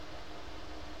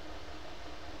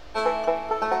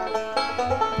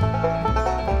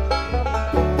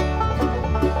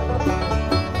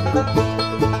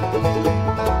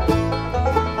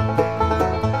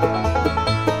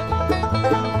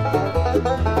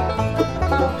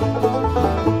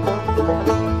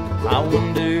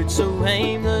world so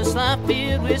aimless, life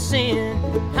filled with sin.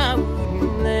 I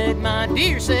wouldn't let my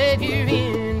dear Savior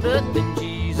in, but then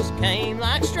Jesus came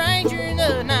like a stranger in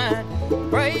the night.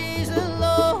 Praise the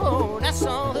Lord, I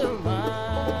saw the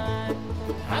light.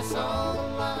 I saw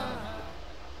the light.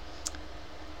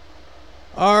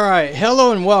 All right,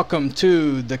 hello and welcome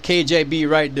to the KJB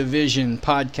Right Division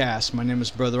podcast. My name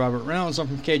is Brother Robert Reynolds. I'm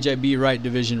from KJB Right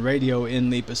Division Radio in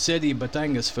Lipa City,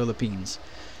 Batangas, Philippines.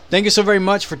 Thank you so very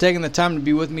much for taking the time to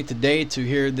be with me today to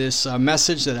hear this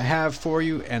message that I have for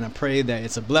you, and I pray that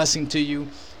it's a blessing to you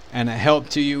and a help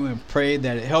to you, and pray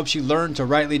that it helps you learn to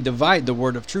rightly divide the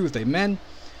word of truth. Amen.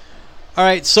 All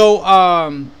right, so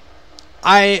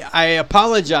I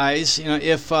apologize,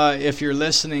 if you're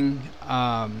listening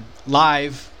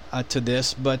live to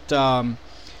this, but I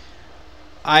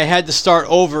had to start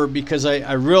over because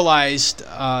I realized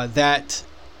that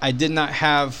I did not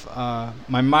have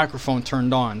my microphone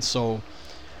turned on. So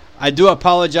I do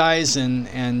apologize,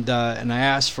 and I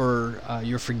ask for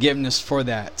your forgiveness for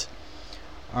that.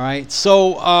 All right.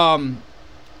 So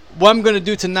what I'm going to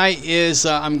do tonight is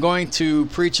I'm going to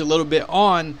preach a little bit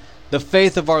on the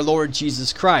faith of our Lord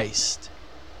Jesus Christ.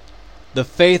 The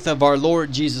faith of our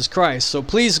Lord Jesus Christ. So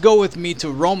please go with me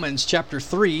to Romans chapter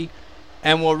 3,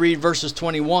 and we'll read verses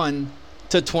 21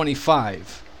 to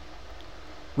 25.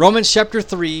 Romans chapter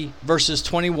 3, verses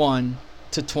 21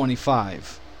 to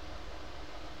 25.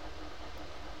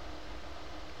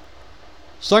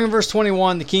 Starting in verse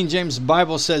 21, the King James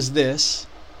Bible says this: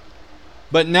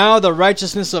 "But now the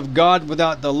righteousness of God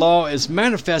without the law is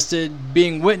manifested,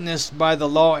 being witnessed by the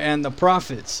law and the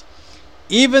prophets,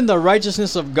 even the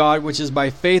righteousness of God, which is by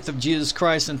faith of Jesus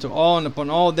Christ unto all and upon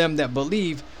all them that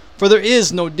believe. For there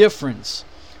is no difference.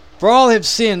 For all have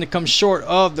sinned and come short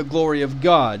of the glory of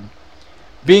God,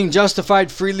 being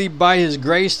justified freely by His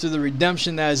grace through the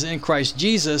redemption that is in Christ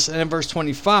Jesus." And in verse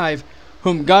 25,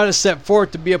 "Whom God has set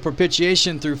forth to be a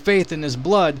propitiation through faith in His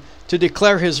blood, to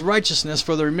declare His righteousness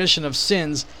for the remission of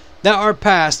sins that are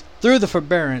past through the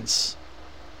forbearance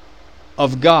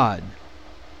of God."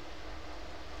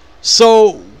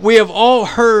 So we have all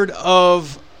heard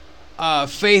of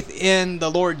faith in the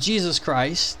Lord Jesus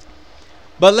Christ,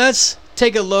 but let's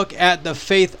take a look at the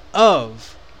faith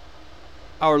of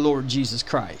our Lord Jesus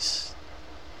Christ.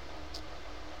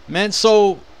 Man,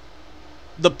 so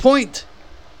the point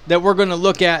that we're going to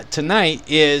look at tonight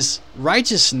is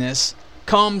righteousness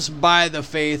comes by the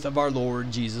faith of our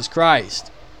Lord Jesus Christ.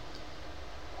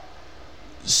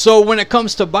 So when it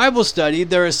comes to Bible study,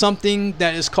 there is something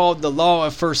that is called the law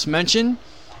of first mention.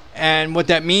 And what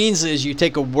that means is you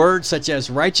take a word such as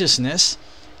righteousness,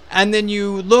 and then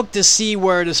you look to see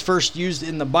where it is first used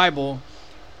in the Bible,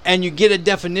 and you get a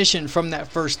definition from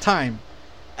that first time.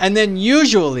 And then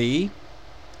usually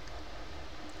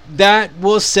that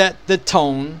will set the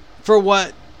tone for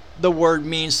what the word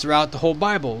means throughout the whole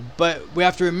Bible. But we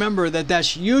have to remember that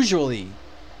that's usually,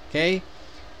 okay?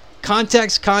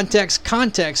 Context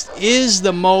is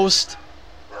the most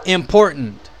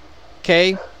important.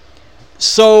 Okay?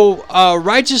 So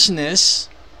righteousness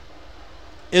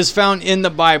is found in the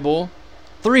Bible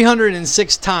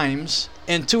 306 times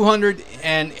in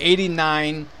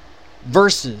 289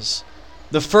 verses.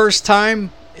 The first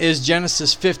time is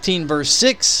Genesis 15 verse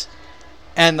 6,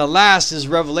 and the last is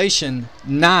Revelation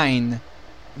 9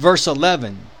 verse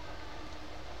 11.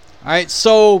 Alright,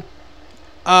 so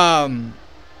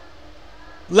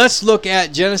let's look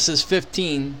at Genesis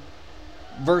 15,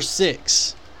 verse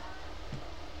 6.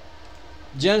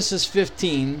 Genesis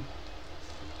 15,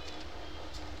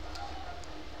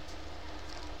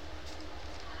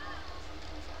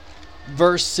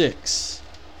 verse 6.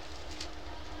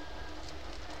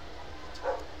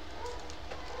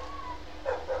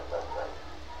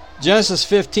 Genesis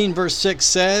 15, verse 6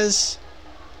 says,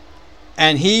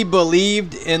 "And he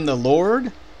believed in the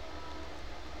Lord,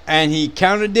 and He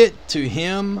counted it to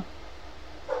him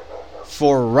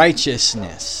for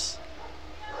righteousness."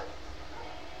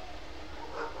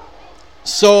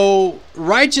 So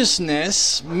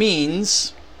righteousness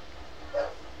means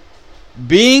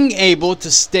being able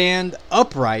to stand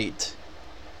upright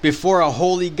before a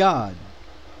holy God.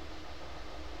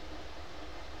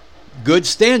 Good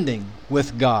standing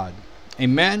with God.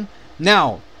 Amen.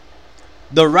 Now,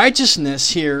 the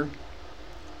righteousness here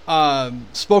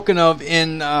spoken of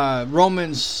in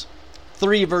Romans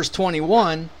 3 verse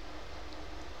 21,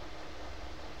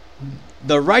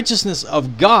 the righteousness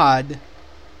of God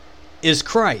is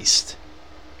Christ.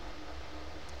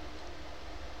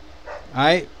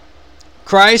 Alright?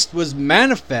 Christ was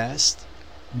manifest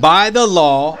by the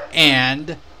law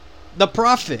and the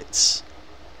prophets.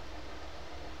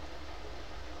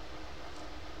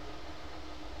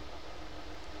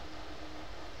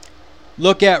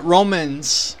 Look at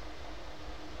Romans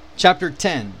chapter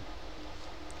 10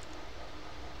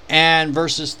 and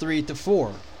verses 3 to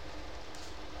 4.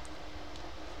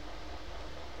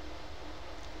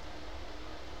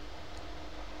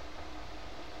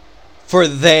 For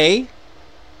they,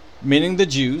 meaning the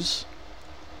Jews,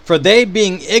 for they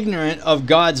being ignorant of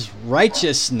God's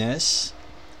righteousness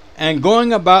and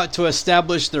going about to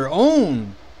establish their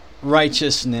own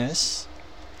righteousness,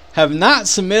 have not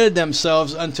submitted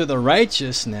themselves unto the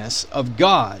righteousness of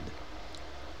God.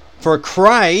 For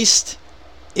Christ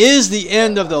is the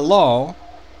end of the law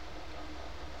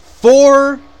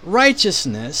for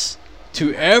righteousness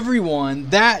to everyone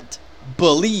that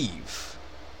believe.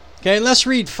 Okay, let's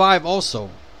read 5 also.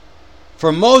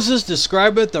 For Moses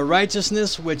describeth the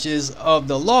righteousness which is of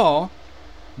the law,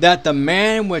 that the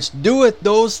man which doeth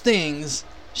those things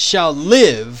shall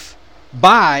live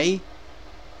by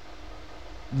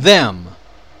them.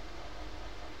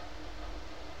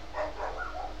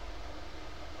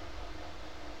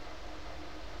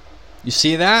 You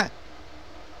see that?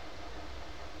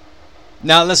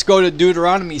 Now let's go to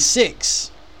Deuteronomy 6.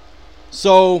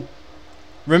 So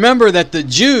remember that the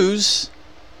Jews,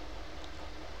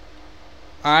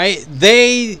 alright,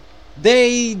 they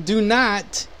do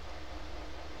not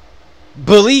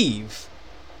believe.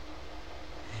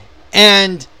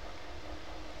 And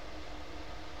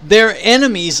they're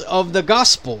enemies of the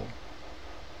gospel.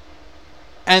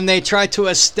 And they try to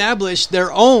establish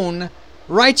their own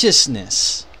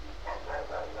righteousness.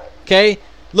 Okay,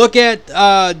 look at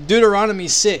Deuteronomy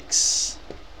 6.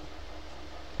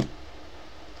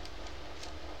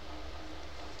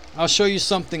 I'll show you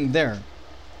something there.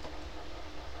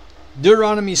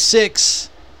 Deuteronomy 6,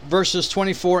 verses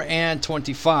 24 and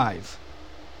 25.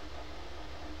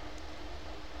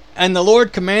 And the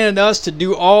Lord commanded us to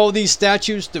do all these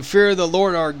statutes, to fear the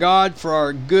Lord our God for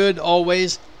our good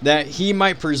always, that he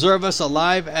might preserve us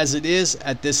alive as it is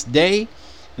at this day.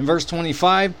 In verse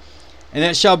 25, and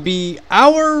it shall be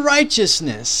our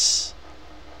righteousness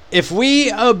if we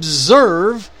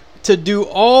observe to do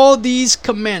all these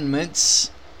commandments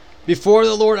before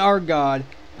the Lord our God,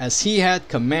 as he hath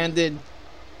commanded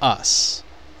us.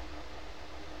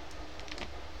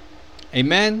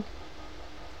 Amen.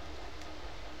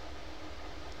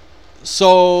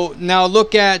 So now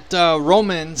look at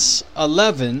Romans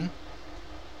 11.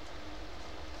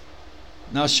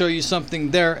 And I'll show you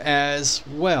something there as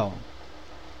well.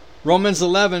 Romans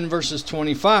 11 verses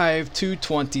 25 to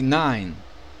 29.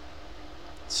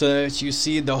 So that you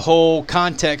see the whole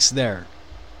context there.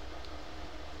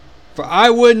 For I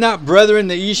would not, brethren,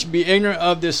 that ye should be ignorant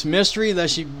of this mystery,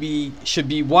 lest ye should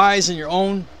be wise in your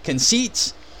own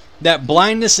conceits, that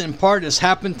blindness in part has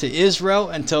happened to Israel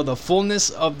until the fullness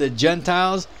of the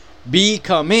Gentiles be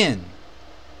come in.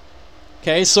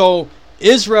 Okay, so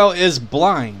Israel is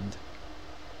blind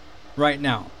right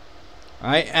now.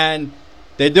 Right? And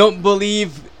they don't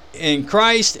believe in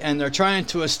Christ, and they're trying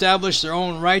to establish their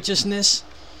own righteousness.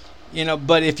 You know,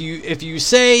 but if you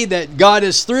say that God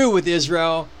is through with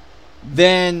Israel,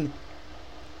 then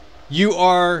you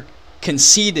are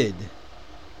conceited.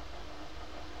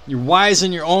 You're wise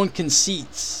in your own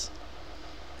conceits.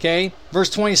 Okay? Verse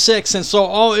 26, and so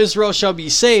all Israel shall be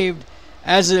saved,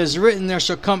 as it is written, there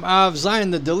shall come out of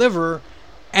Zion the deliverer,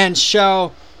 and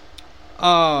shall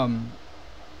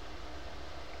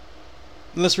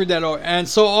let's read that over. And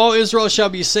so all Israel shall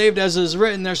be saved, as it is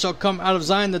written, there shall come out of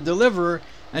Zion the deliverer,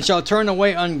 and shall turn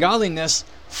away ungodliness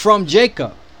from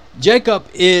Jacob. Jacob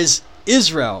is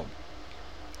Israel.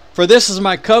 For this is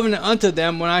my covenant unto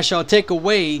them, when I shall take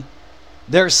away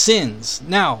their sins.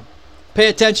 Now, pay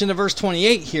attention to verse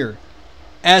 28 here.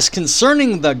 As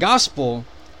concerning the gospel,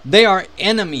 they are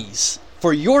enemies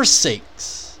for your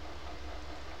sakes.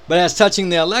 But as touching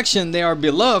the election, they are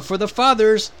beloved for the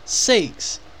Father's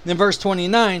sakes. Then verse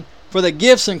 29, for the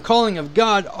gifts and calling of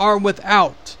God are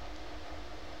without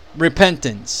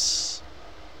repentance.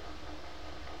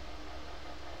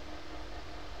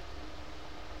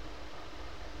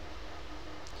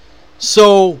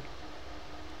 So,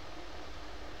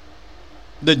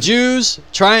 the Jews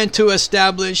trying to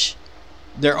establish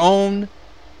their own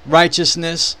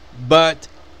righteousness, but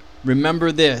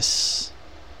remember this,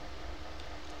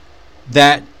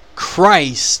 that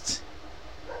Christ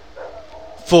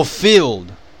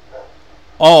fulfilled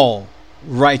all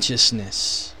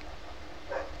righteousness.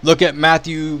 Look at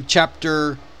Matthew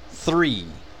chapter 3.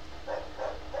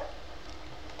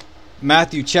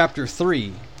 Matthew chapter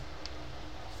 3.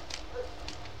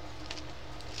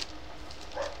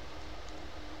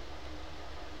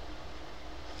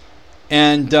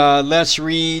 And let's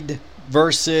read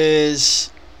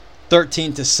verses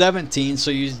 13 to 17, so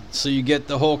you get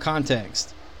the whole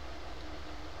context.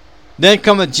 Then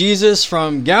cometh Jesus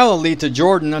from Galilee to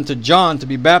Jordan unto John to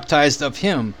be baptized of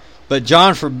him. But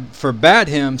John forbade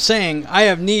him, saying, I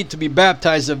have need to be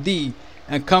baptized of thee,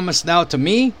 and comest thou to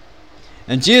me?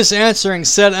 And Jesus answering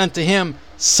said unto him,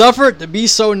 Suffer it to be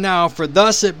so now, for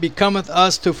thus it becometh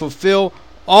us to fulfill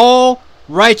all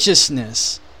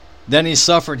righteousness. Then he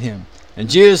suffered him. And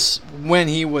Jesus, when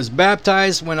he was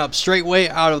baptized, went up straightway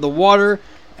out of the water,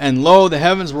 and lo, the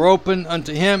heavens were opened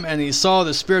unto him, and he saw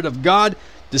the Spirit of God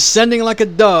descending like a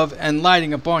dove and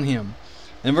lighting upon him.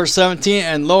 In verse 17,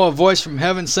 and lo, a voice from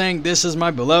heaven saying, This is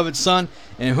my beloved Son,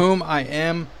 in whom I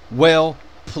am well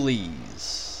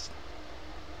pleased.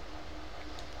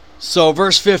 So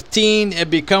verse 15, it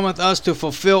becometh us to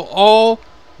fulfill all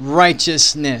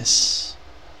righteousness.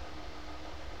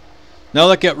 Now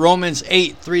look at Romans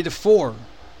 8, 3 to 4.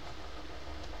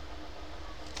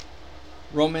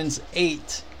 Romans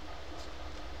 8,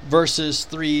 verses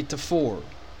 3 to 4.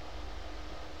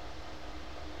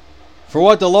 For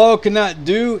what the law could not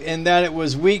do, in that it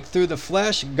was weak through the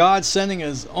flesh, God sending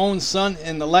his own Son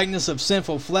in the likeness of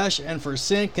sinful flesh, and for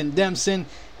sin condemned sin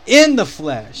in the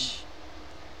flesh,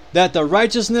 that the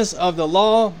righteousness of the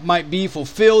law might be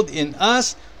fulfilled in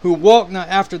us, who walk not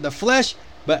after the flesh,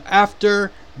 but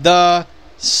after the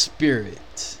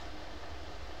Spirit.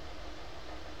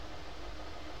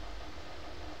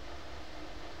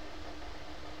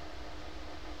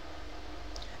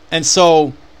 And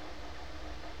so,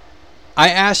 I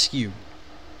ask you,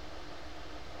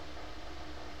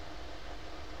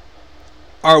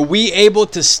 are we able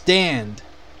to stand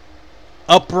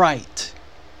upright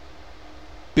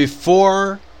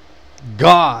before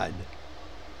God,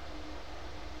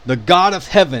 the God of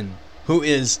heaven, who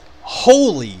is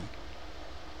holy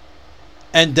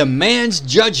and demands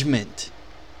judgment?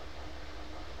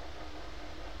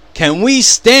 Can we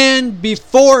stand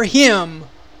before him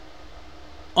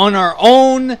on our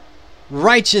own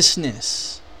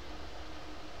righteousness?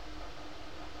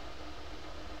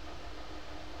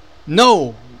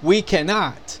 No, we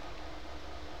cannot.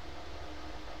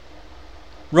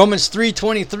 Romans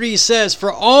 3:23 says,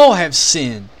 For all have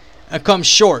sinned and come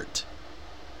short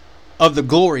of the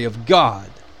glory of God.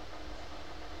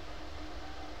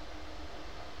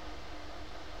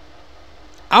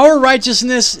 Our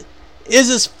righteousness is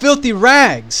as filthy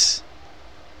rags.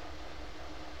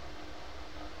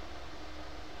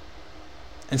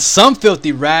 And some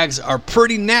filthy rags are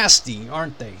pretty nasty,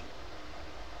 aren't they?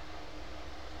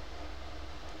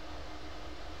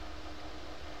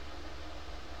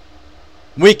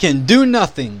 We can do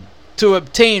nothing to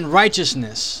obtain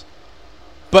righteousness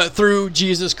but through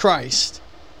Jesus Christ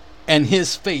and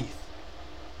his faith.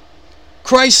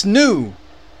 Christ knew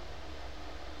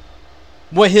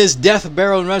what his death,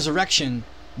 burial, and resurrection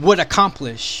would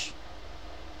accomplish.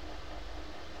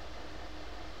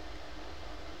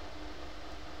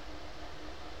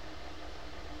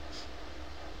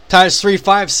 Titus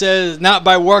 3:5 says, Not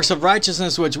by works of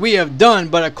righteousness which we have done,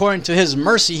 but according to his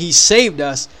mercy he saved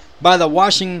us by the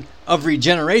washing of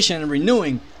regeneration and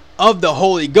renewing of the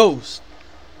Holy Ghost.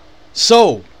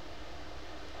 So,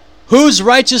 whose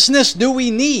righteousness do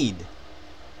we need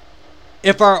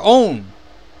if our own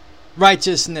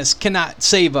righteousness cannot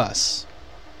save us?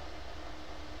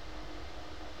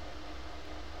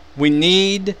 We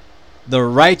need the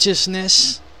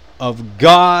righteousness of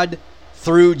God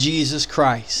through Jesus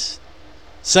Christ.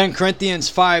 2 Corinthians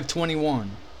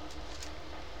 5:21.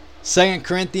 2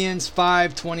 Corinthians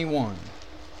 5:21.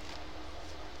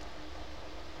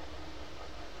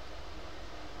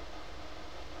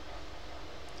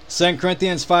 Second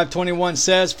Corinthians 5:21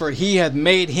 says, For he hath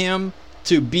made him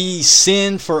to be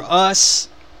sin for us,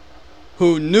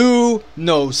 who knew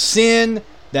no sin,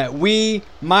 that we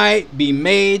might be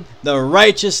made the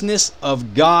righteousness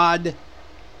of God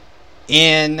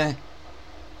in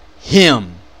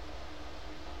him.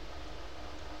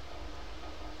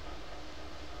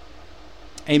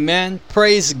 Amen.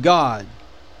 Praise God.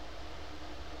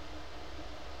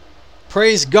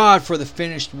 Praise God for the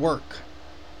finished work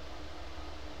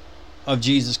of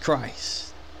Jesus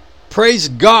Christ. Praise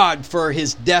God for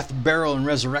his death, burial, and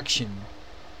resurrection.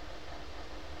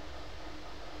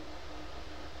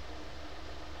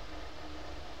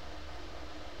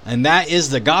 And that is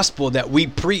the gospel that we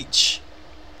preach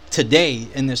today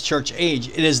in this church age.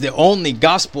 It is the only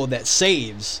gospel that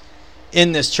saves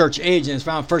in this church age, and it's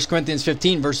found in 1 Corinthians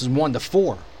 15 verses 1 to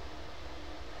 4.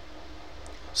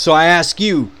 So I ask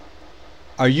you,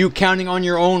 are you counting on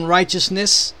your own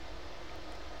righteousness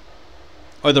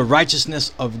or the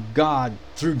righteousness of God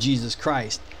through Jesus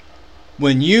Christ?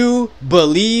 When you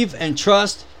believe and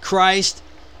trust Christ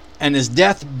and his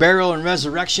death, burial, and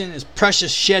resurrection, his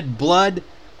precious shed blood,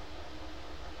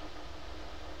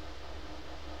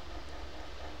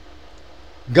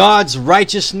 God's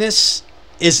righteousness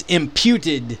is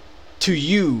imputed to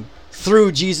you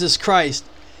through Jesus Christ.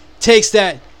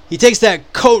 He takes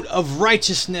that coat of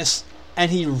righteousness and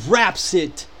he wraps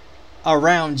it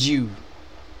around you.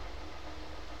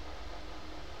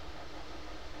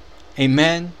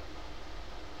 Amen.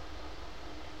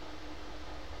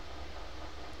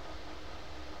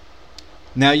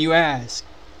 Now you ask,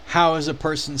 how is a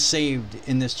person saved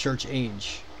in this church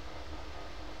age?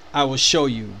 I will show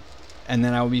you, and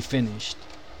then I will be finished.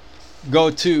 Go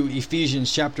to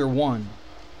Ephesians chapter 1.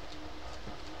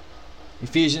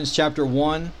 Ephesians chapter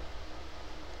 1,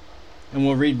 and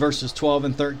we'll read verses 12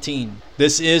 and 13.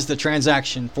 This is the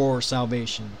transaction for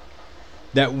salvation.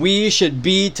 That we should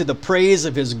be to the praise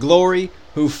of his glory,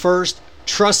 who first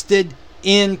trusted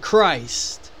in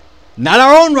Christ. Not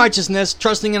our own righteousness,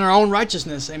 trusting in our own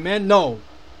righteousness. Amen? No.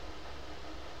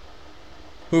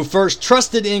 Who first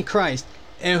trusted in Christ,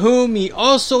 and whom ye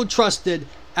also trusted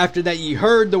after that ye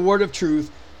heard the word of truth,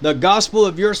 the gospel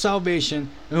of your salvation,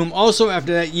 and whom also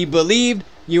after that ye believed,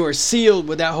 you are sealed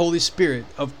with that Holy Spirit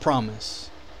of promise.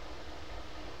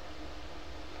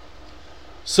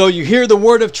 So you hear the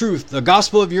word of truth, the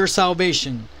gospel of your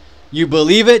salvation. You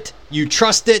believe it, you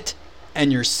trust it,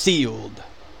 and you're sealed.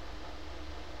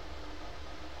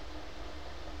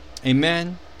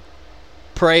 Amen.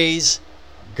 Praise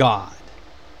God.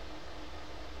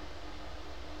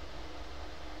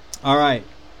 All right.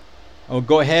 I'll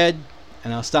go ahead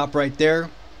and I'll stop right there.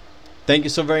 Thank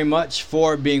you so very much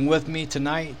for being with me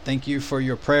tonight. Thank you for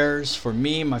your prayers for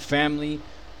me, my family,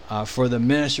 for the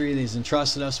ministry that He's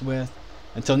entrusted us with.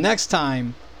 Until next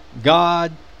time,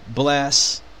 God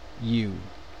bless you.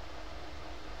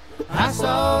 I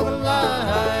saw the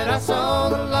light, I saw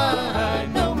the light.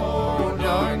 No more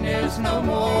darkness, no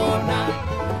more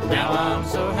night. Now I'm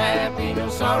so happy, no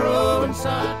sorrow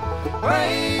inside.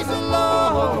 Praise the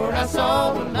Lord, I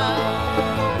saw the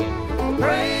light.